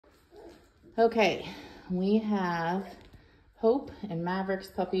Okay, we have Hope and Maverick's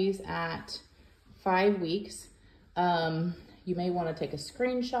puppies at 5 weeks. You may want to take a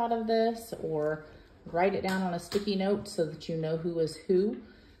screenshot of this or write it down on a sticky note so that you know who is who.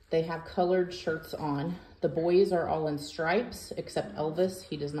 They have colored shirts on. The boys are all in stripes except Elvis.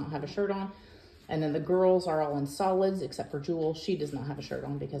 He does not have a shirt on. And then the girls are all in solids except for Jewel. She does not have a shirt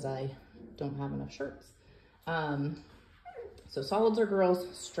on because I don't have enough shirts. So solids are girls,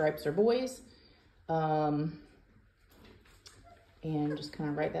 stripes are boys. And just kind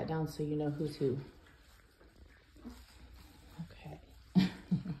of write that down so you know who's who. Okay.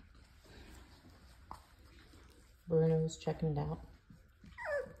 Bruno's checking it out.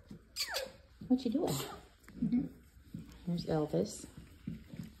 What you doing? Mm-hmm. Here's Elvis.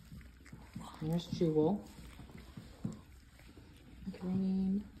 Here's Jewel.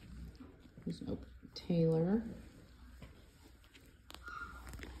 Green. There's Taylor.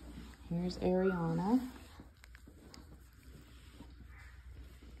 Here's Ariana.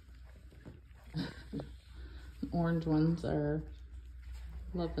 Orange ones are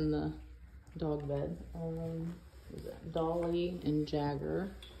loving the dog bed. Is it Dolly and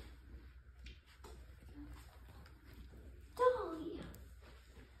Jagger? Dolly.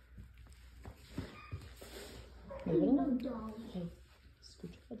 Hey, Dolly. Hey,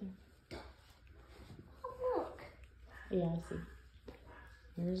 scooch over there. Oh, look. Yeah, I see.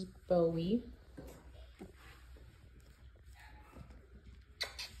 Here's Bowie.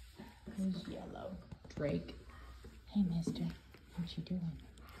 Here's Yellow. Drake. Hey, mister. What you doing?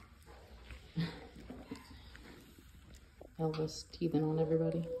 Elvis teething on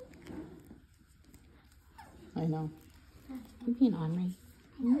everybody. I know. You being ornery?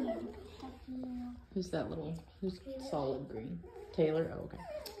 Who's that little, who's solid green? Taylor? Oh, okay.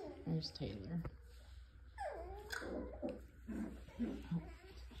 There's Taylor. Oh.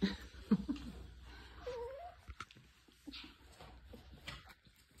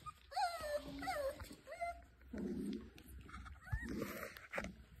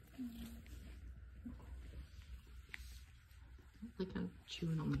 Like I'm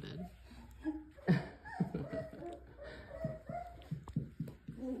chewing on the bed.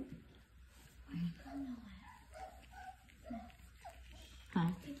 Hi.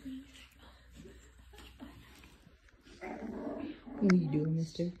 What are you doing,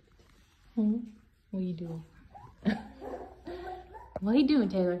 mister? Huh? What are you doing? What are you doing,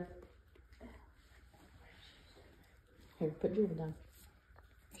 Taylor? Here, put Jewel down.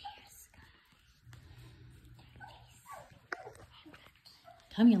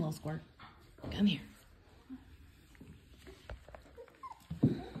 Come here, little squirt. Come here.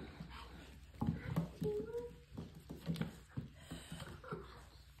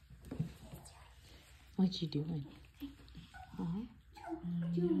 What you doing?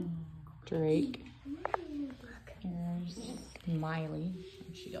 Drake. Here's Miley.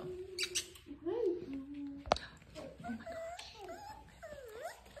 Where'd she go?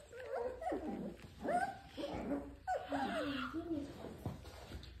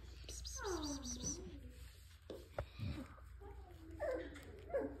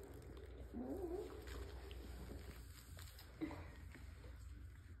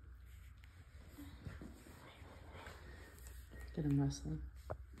 Get him wrestling.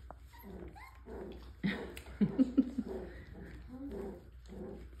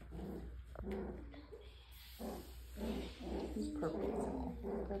 He's purple.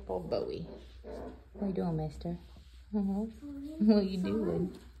 Purple Bowie. What are you doing, mister? What are you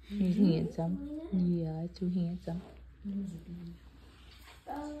doing? He's handsome. Yeah, too handsome.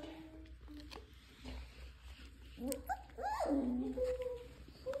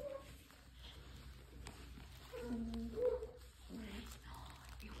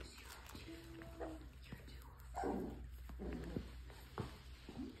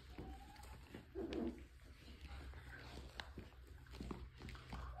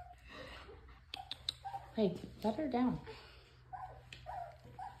 Hey, let her down.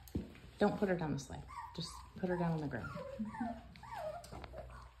 Don't put her down the slide. Just put her down on the ground.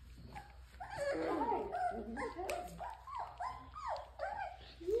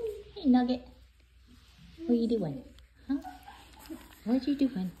 Hey, Nugget. What are you doing? Huh? What you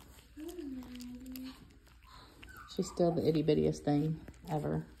doing? She's still the itty bittiest thing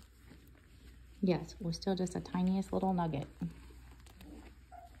ever. Yes, we're still just the tiniest little nugget.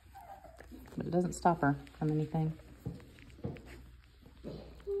 But it doesn't stop her from anything.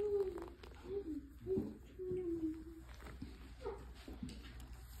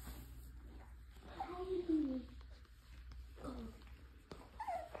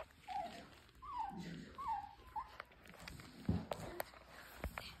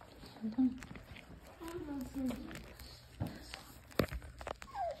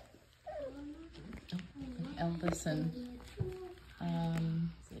 Elvis and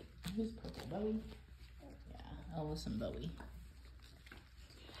who's purple? Bowie? Yeah, Elvis and Bowie.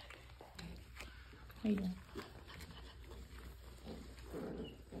 How you doing?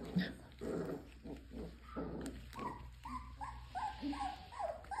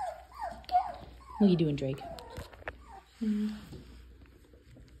 What are you doing, Drake?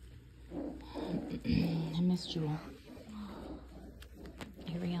 I miss Jewel.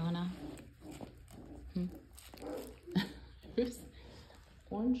 Ariana. Who's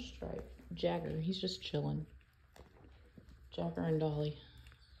orange stripe? Jagger. He's just chilling. Jagger and Dolly.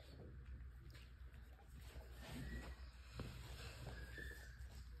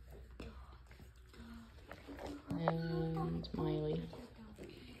 And Miley.